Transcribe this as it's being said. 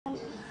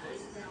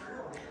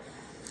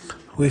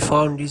We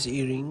found this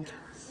earring.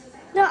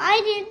 No,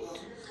 I didn't.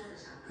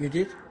 You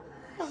did?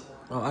 No.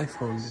 Oh, I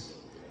found it.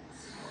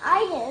 I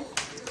did.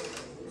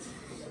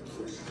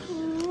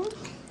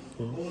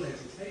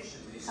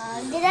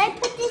 Did I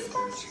put this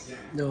one?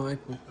 No, I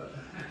put.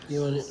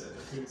 You want it?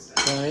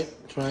 Try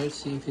it. Try it.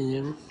 See if you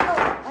can.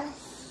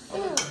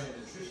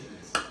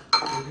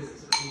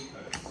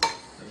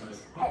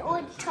 I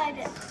would try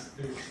this.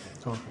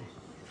 Okay.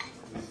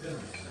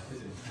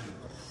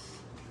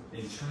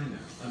 In China,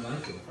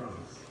 unlike in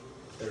France,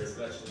 there is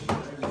virtually no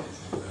limit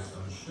imposed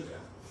on sugar,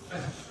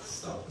 fat,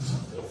 salt,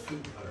 or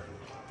food coloring.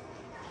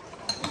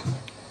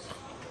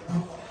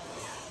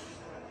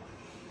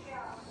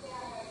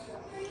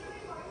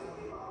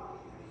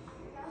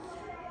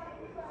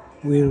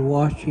 We're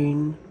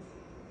watching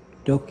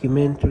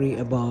documentary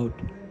about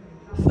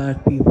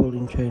fat people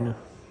in China.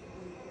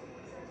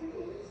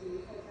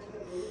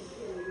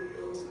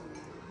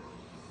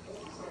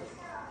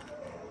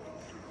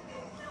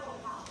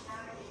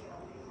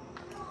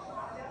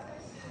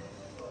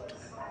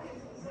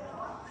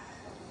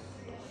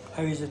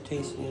 How is it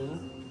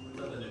tasting?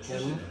 For the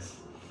nutritionists,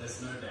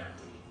 there's no doubt.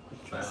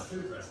 Fast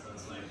food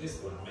restaurants like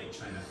this one make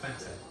China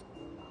fatter.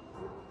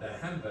 Their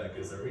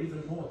hamburgers are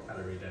even more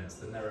calorie dense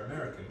than their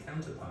American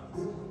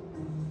counterparts.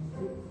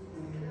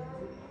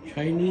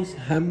 Chinese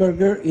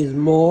hamburger is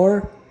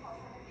more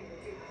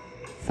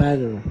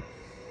fatter.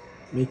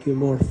 Make you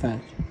more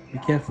fat. Be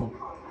careful.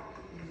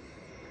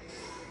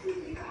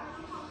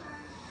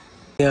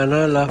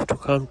 Liana love to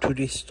come to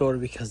this store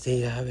because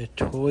they have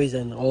toys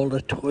and all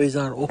the toys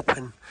are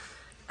open.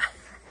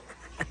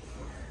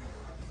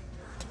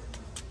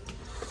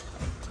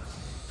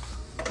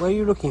 What are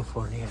you looking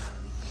for here?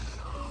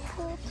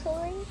 Cool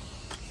toy.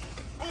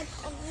 And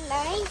a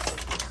nice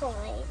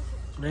toy.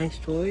 Nice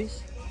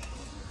toys?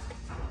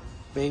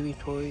 Baby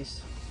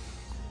toys?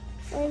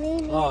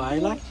 Maybe. Oh, I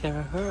like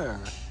her.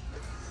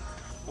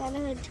 I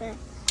know which one.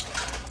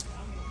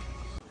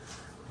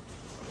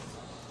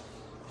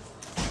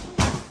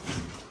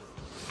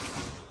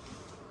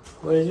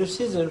 Where's your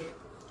scissor?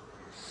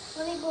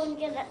 Let me go and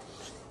get it.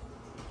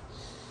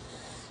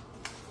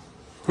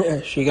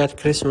 Yeah, she got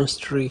Christmas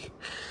tree.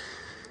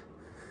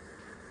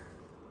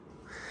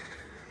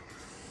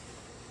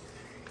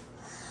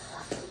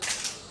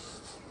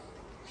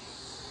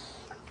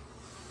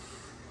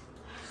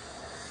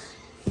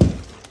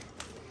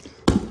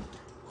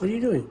 What are you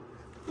doing?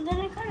 And then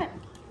I cut it.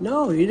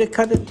 No, you didn't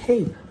cut the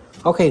tape.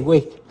 Okay,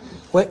 wait.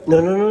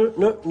 No,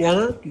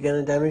 Liana, you're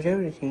gonna damage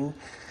everything.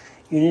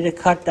 You need to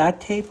cut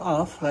that tape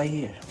off right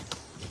here.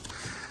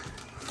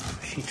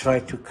 She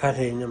tried to cut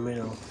it in the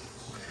middle.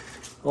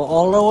 Go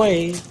all the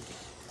way.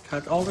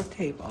 Cut all the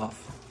tape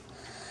off.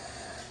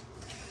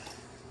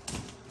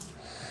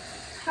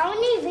 How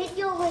many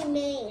videos we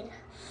made?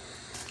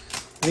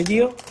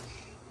 Video?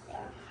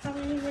 Yeah. How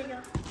many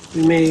videos?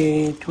 We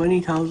made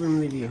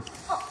 20,000 videos.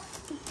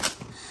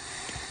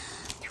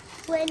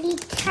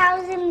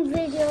 20,000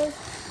 videos.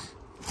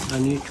 On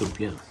YouTube,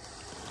 yeah.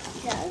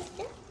 Does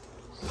it?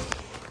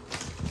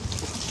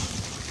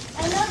 I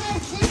know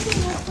there's this in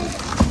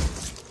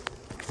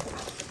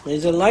the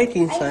There's a light I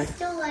inside.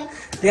 still like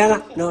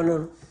Liana,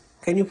 no.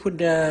 Can you put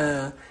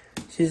the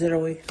scissor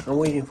away? I'm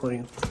waiting for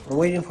you.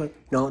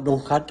 No,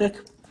 don't cut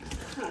it.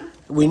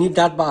 We need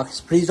that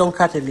box. Please don't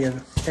cut it,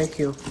 Liana. Thank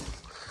you.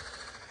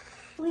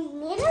 We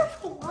need it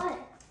for what?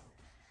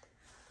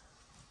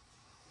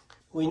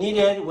 We need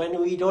it when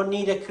we don't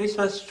need a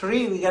Christmas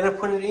tree. We're gonna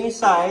put it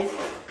inside,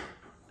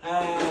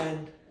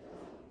 and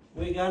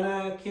we're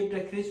gonna keep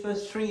the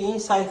Christmas tree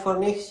inside for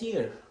next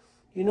year.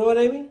 You know what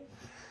I mean?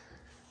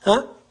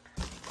 Huh?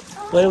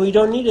 When we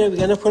don't need it, we're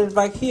gonna put it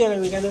back here,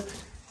 and we're gonna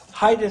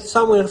hide it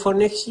somewhere for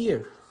next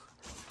year.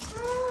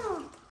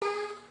 Oh.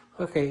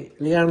 Okay,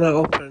 Liana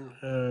opened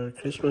her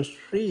Christmas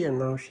tree, and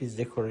now she's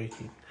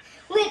decorating.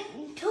 With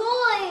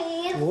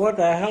toys. What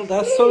the hell?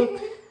 That's so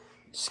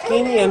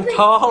skinny and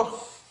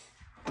tall.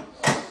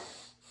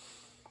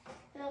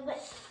 No, but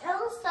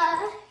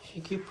Elsa. She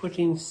keep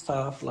putting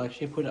stuff, like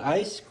she put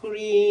ice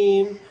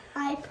cream.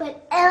 I put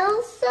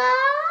Elsa.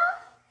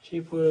 She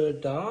put a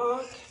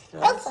dog.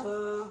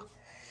 Elsa.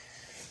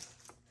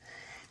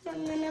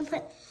 I'm gonna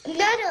put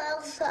another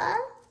Elsa.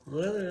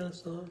 Another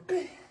Elsa.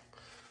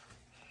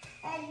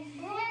 And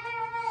then...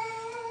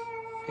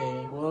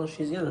 Okay, well,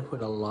 she's gonna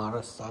put a lot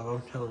of stuff,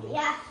 I'm telling you.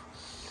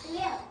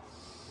 Yeah.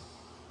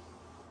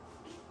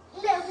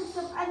 No, put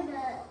some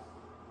under.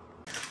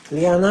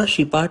 Liana,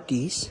 she bought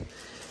these.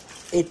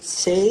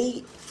 It's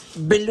a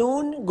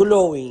balloon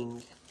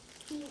glowing.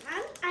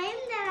 I am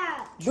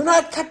that. Do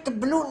not cut the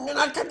balloon. Do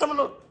not cut the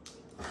balloon.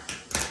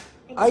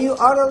 Are you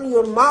out of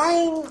your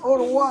mind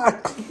or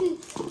what?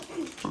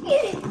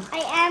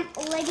 I am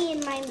already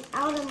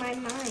out of my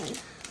mind.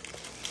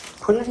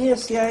 Put it here.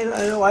 See, I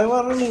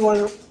really want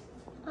to.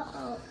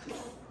 Uh-oh.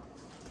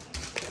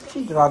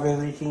 She dropped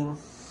everything.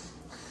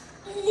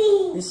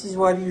 This is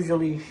what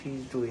usually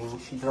she's doing.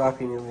 She's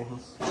dropping everything.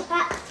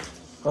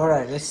 All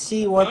right, let's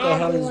see what the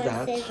hell is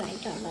that.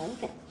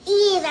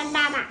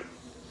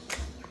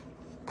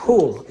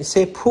 Pool. It's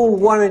a pool,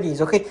 one of these.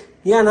 Okay,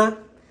 Liana,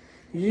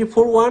 Did you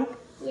pull one?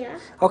 Yeah.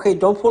 Okay,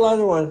 don't pull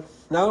other one.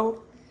 Now,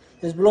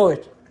 just blow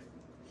it.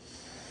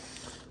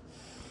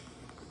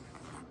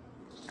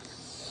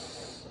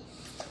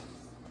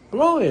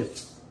 Blow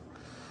it.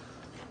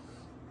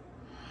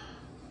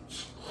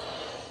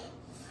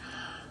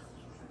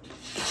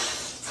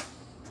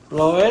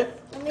 Blow it.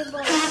 Let me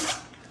blow it.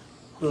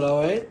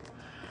 Blow it.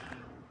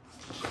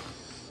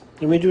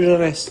 Let me do the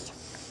rest.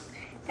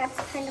 That's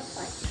kind of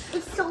fun.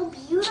 It's so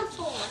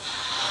beautiful.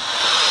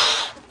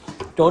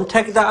 Don't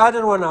take the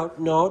other one out.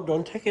 No,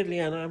 don't take it,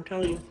 Liana. I'm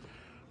telling you.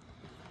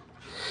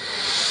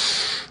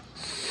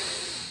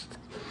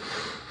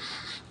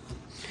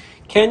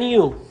 Can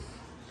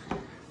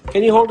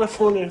you hold the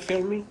phone and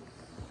film me?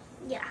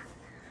 Yeah.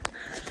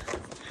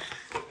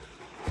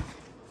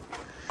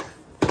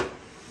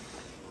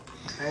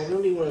 I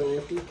really want to,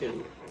 if you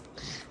can.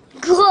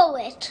 Grow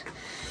it.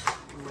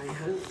 My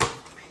hand is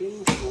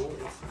painful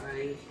if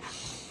I...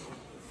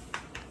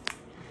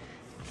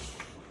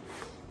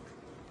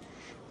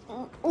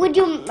 Would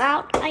you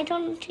mount? I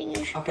don't think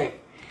you should. Okay.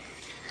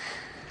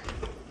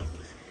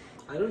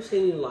 I don't see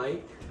any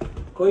light.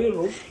 Go your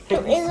room.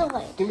 There is a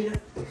light. Give me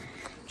that.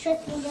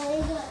 Trust me, there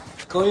is a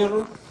light. Go your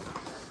room.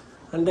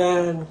 And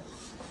then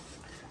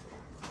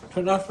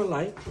turn off the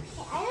light.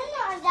 I don't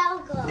know how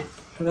that'll go. Turn off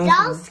the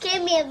That'll light.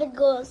 scare me if it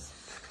goes.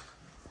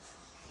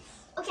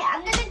 Okay,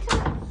 I'm gonna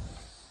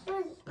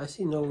turn. I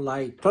see no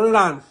light. Turn it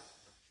on.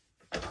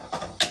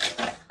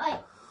 Wait.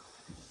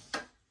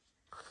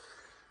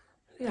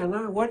 Yeah,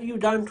 now what you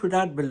done to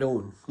that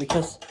balloon?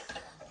 Because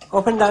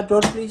open that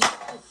door, please.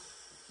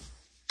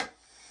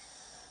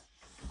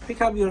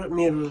 Pick up your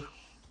mirror.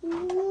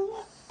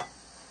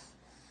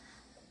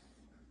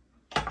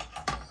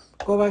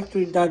 Go back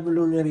to that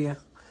balloon area.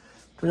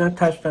 Do not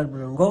touch that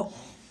balloon. Go.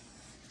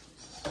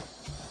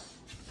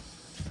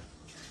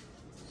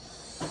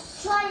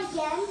 Try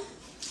again.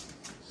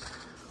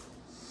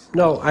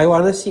 No, I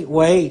want to see.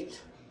 Wait.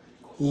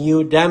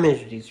 You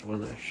damaged this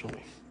one,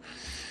 actually.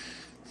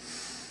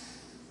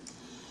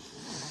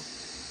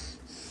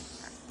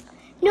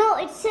 No,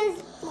 it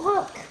says,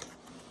 look.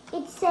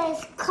 It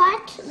says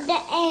cut the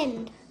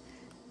end.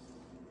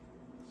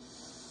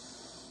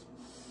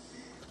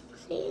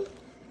 See?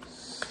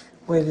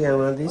 Wait,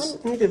 Liana,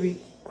 this need to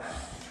be...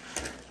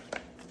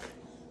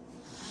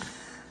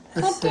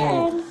 Cut Let's the see.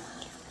 end.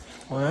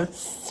 What?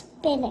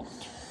 Spin it.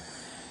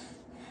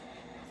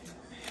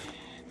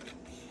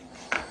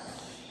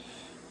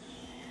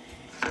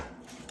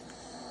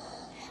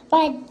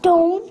 But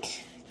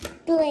don't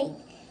do it.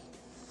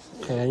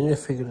 Okay, I need to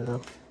figure it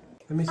out.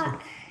 Let me see. I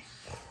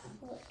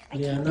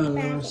Yeah, can't no,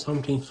 imagine. no,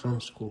 something from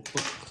school.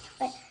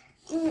 But,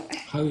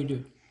 How you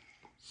do?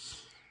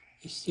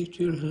 You stick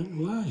to your hand?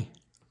 Why?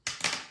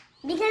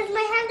 because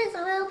my hand is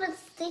a little bit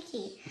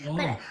sticky. Oh.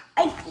 But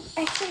I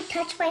actually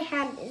touch my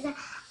hand.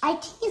 I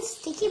think it's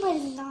sticky, but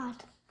it's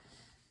not.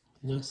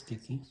 Not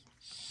sticky.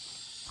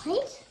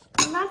 Right?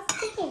 It's not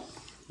sticky.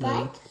 Right?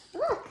 Right.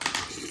 Look.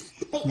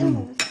 Wait,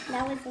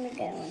 that was a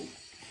good one.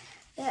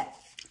 Yeah.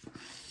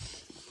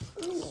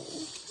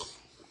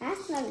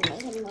 That's not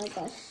making more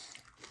good.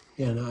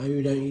 Yeah, now are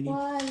you done eating?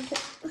 1, 2, 3,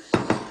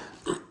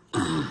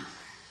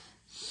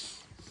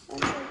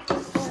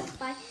 4,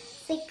 5,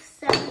 6,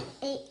 7,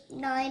 8,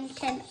 9,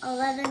 10,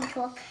 11,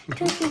 12,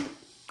 13.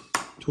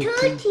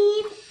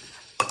 13.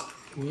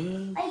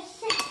 Well, I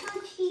said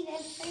 13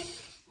 and 13.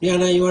 yeah,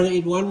 now you want to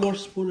eat one more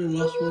spoon and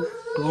last one?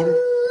 Water?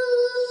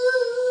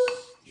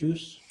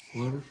 Juice?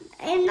 Water?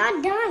 I am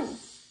not done.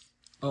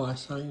 Oh, I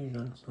saw you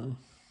done. Sorry.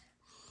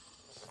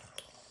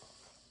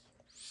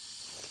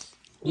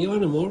 You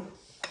want more?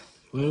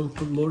 Want to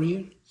put more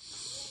here?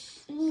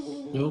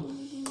 No?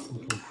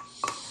 Okay.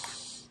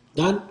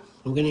 Done?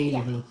 I'm gonna eat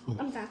it now.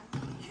 I'm done.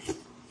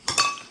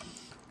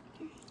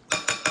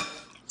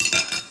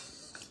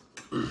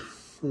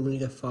 I'm gonna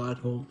get far at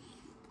home.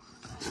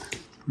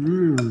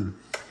 Mmm.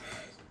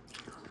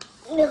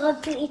 I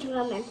love to eat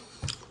ramen.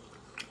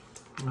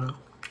 Wow.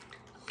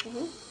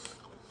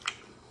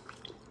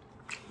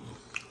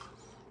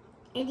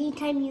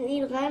 Anytime you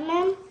eat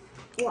ramen,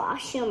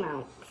 wash your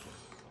mouth.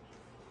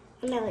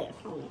 Amelia,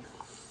 tell me.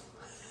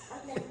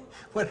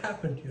 What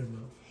happened to your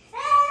mouth?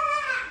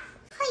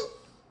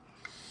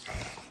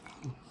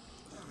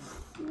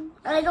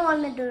 I don't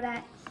want to do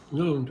that.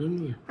 No, don't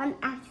do it. On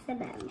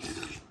accident.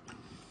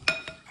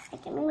 I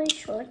can only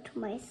show it to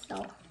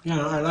myself.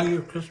 Yeah, I like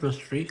your Christmas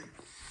tree.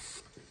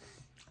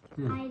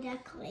 I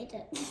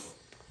decorated.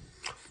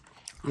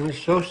 It's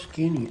so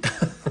skinny.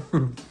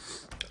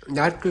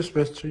 That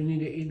Christmas tree need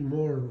to eat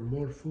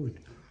more food.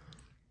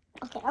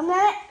 Okay, I'm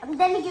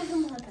gonna give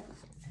him ribbon.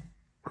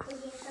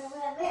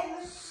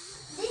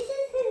 This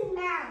is his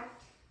mouth.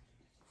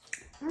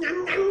 Nom,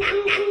 nom, nom,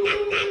 nom,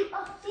 nom, nom.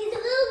 Oh, he's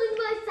a little bit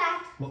more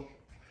fat. Well,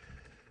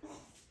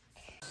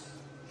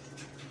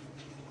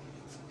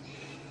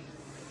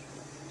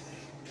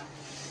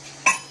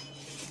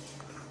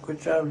 good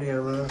job,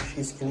 Liana.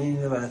 She's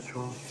cleaning the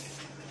bathroom.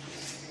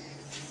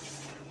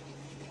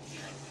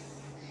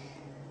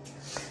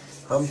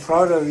 I'm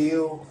proud of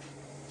you.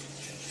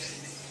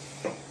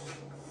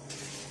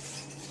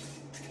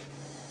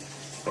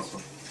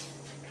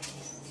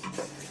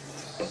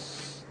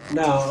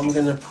 Now I'm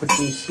gonna put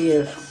this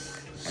here.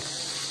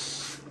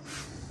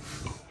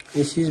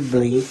 This is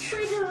bleach.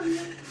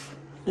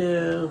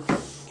 Yeah,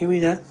 give me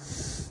that.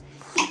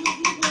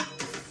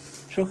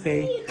 It's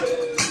okay.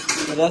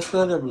 But that's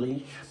not a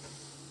bleach.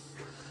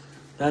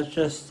 That's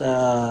just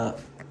can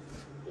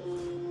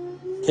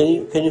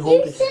you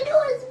hold You it? said it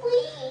was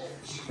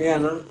bleach. Yeah,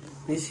 no.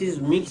 This is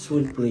mixed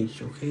with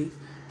bleach, okay?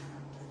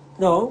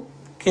 No.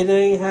 Can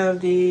I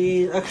have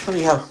the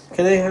actually have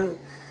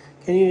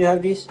can you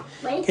have this?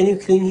 Wait. Can you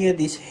clean here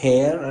this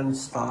hair and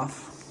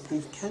stuff?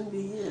 It can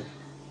be here.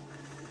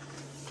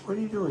 What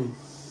are you doing?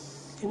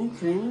 Can you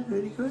clean it?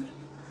 Very good.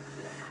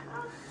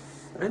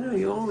 I know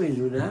you always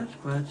do that,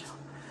 but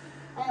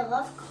I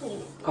love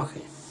cleaning.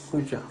 okay,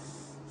 good job.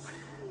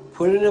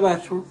 Put it in the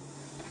bathroom.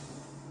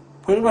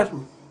 Put it in the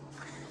bathroom.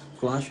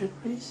 Flush it,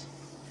 please.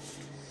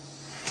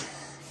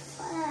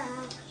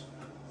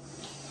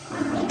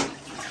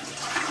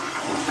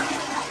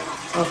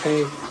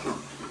 Okay.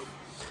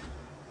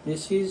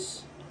 This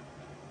is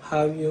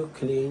how you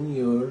clean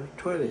your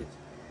toilet,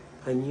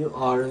 and you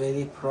are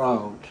very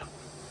proud.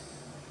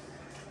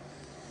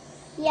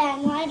 Yeah,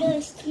 why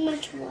there's too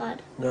much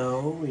blood? Now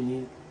we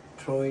need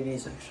throw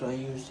this. Actually, I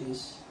use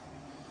this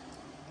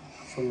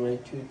for my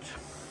tooth.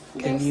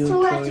 Can There's you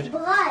too throw much it?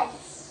 blood.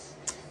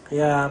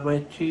 Yeah,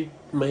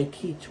 my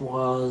teeth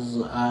was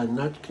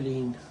not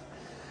clean.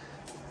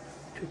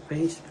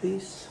 Toothpaste,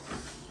 please.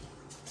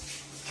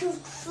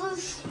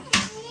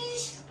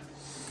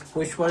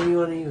 Which one you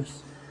want to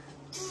use?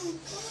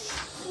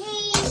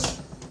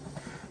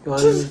 You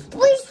want to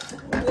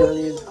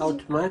use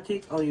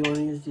automatic or you want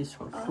to use this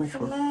one? Which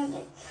one?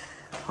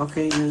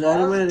 Okay, use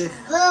automatic.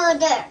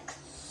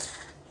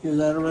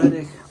 Use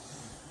automatic.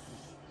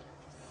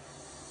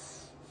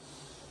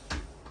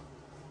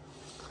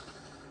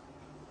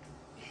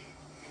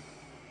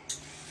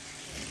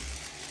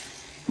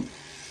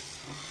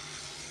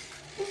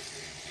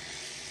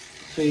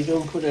 So you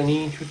don't put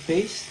any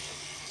toothpaste?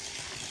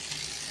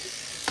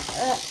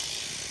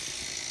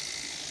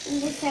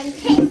 You can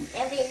taste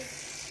every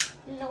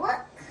look.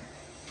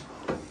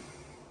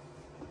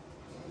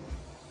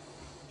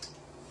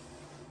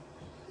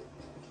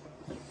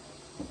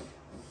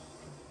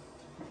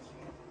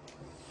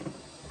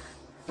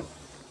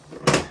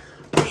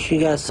 She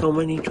got so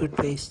many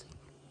toothpaste.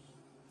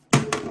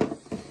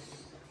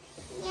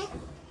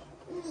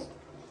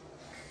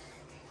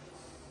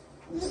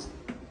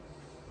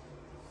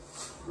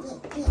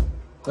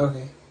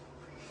 Okay.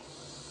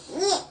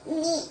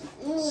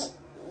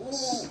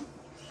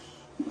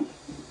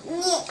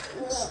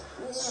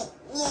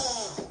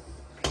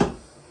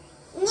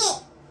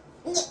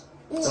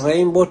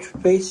 Rainbow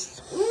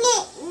toothpaste.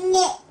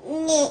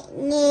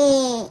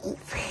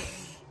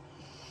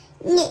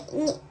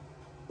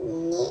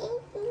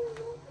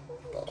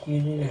 Do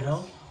you need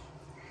help?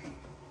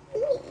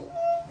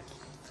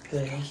 Can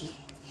I help you?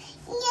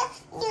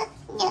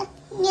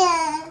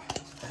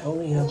 I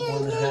only have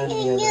one hand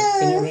here.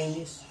 Can you bring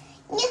this?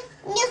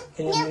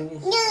 Can you bring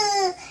this?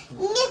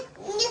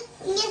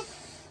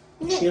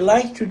 She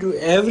likes to do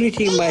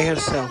everything by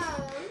herself,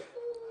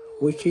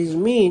 which is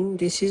mean.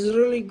 This is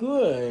really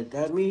good.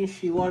 That means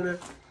she wanna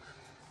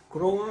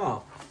grow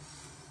up.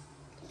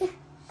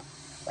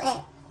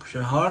 Push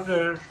her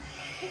harder.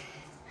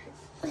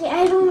 Okay,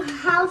 I don't know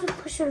how to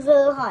push it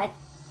very hard.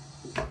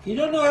 You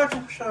don't know how to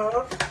push her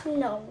hard?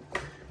 No.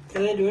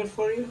 Can I do it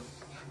for you?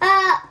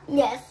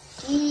 Yes.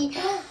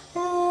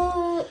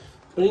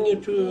 Bring your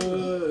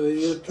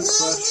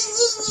toothbrush.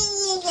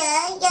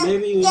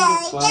 Maybe you need to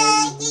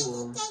find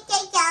one.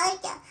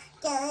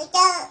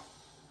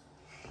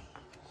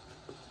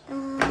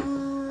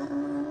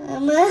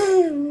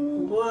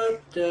 What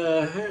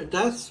the heck?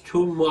 That's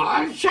too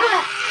much.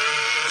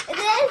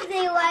 Yes,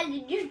 they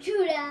wanted you to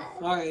do that.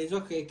 Alright, it's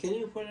okay. Can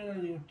you put it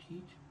on your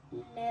teeth?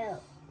 No.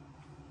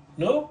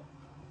 No?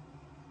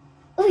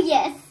 Oh,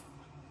 yes.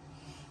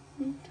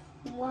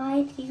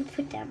 Why do you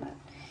put them on?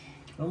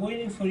 I'm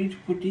waiting for you to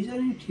put these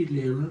on your teeth,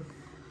 Liana.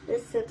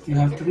 Listen. You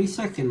have 3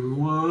 seconds.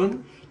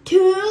 1,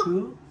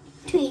 2,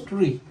 2,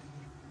 3.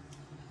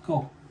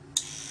 Go.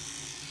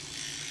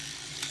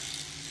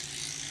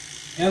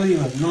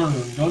 Everyone, no,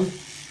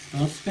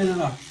 don't spin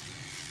it off.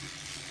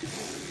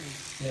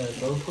 Yeah,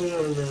 don't put it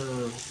on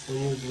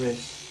your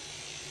dress.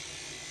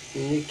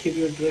 You need to keep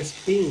your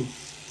dress clean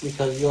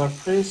because you are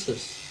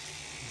princess.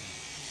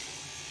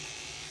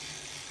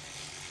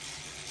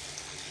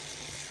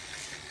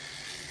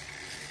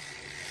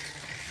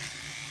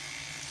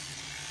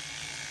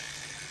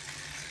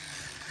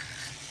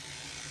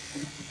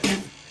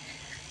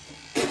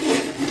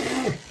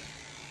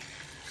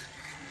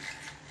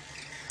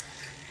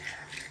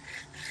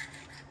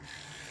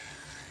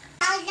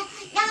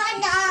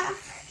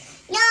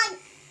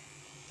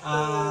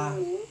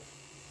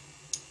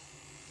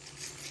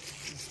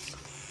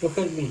 Look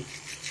at me.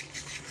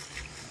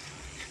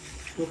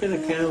 Look at the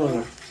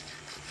camera.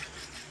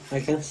 I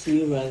can see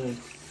you better.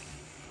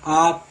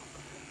 Up.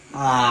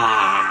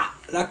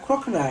 Like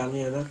crocodile,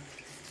 you know.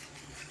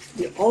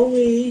 You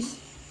always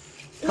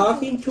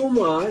talking too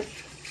much,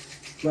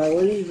 but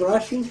when it's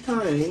brushing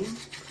time,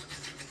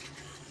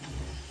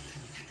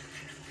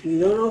 you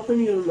don't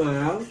open your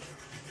mouth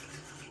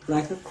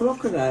like a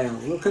crocodile.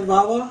 Look at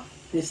Baba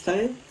this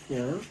time.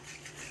 Yeah.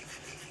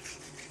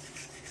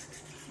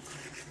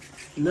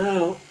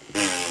 Now,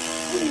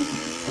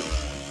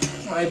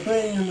 I put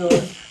it in your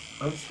nose.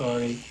 I'm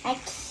sorry. My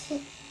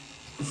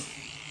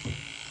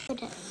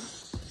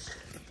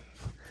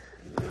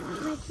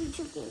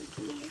teacher gave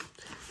to me.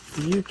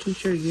 Did your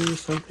teacher give you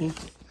something?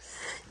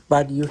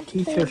 But your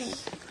teacher,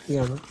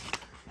 yeah,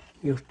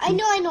 I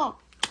know.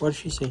 What did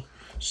she say?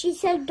 She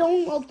said,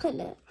 don't open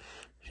it.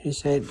 She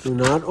said, do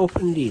not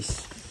open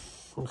this.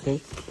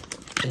 Okay?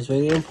 It's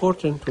very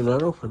important to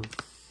not open.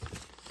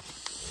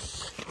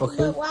 Okay?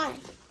 But why?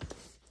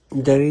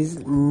 There is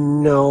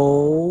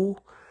no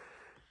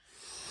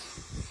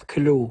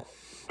clue.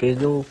 There's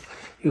no,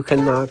 you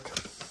cannot.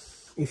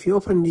 If you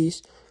open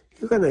this,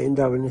 you're going to end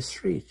up in the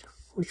street.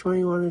 Which one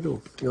you want to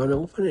do? You want to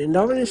open it, end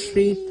up in the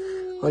street,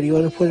 or you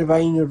want to put it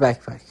back in your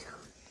backpack?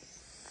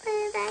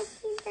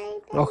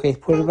 Okay,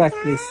 put it back,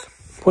 please.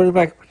 Put it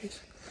back, please.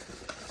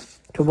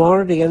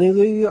 Tomorrow they're going to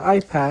give you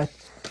an iPad,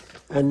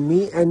 and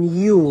me and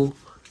you,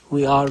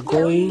 we are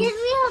going... Did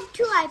we have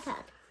 2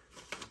 iPads?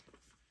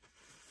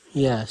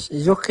 Yes,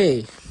 it's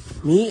okay.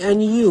 Me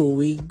and you,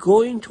 we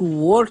going to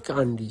work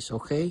on this,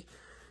 okay?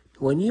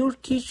 When your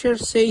teacher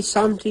says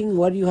something,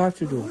 what do you have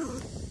to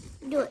do?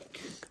 Do it.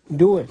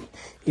 Do it.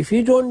 If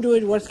you don't do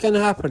it, what's going to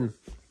happen?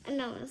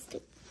 No, it's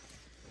Good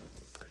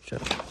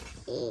job.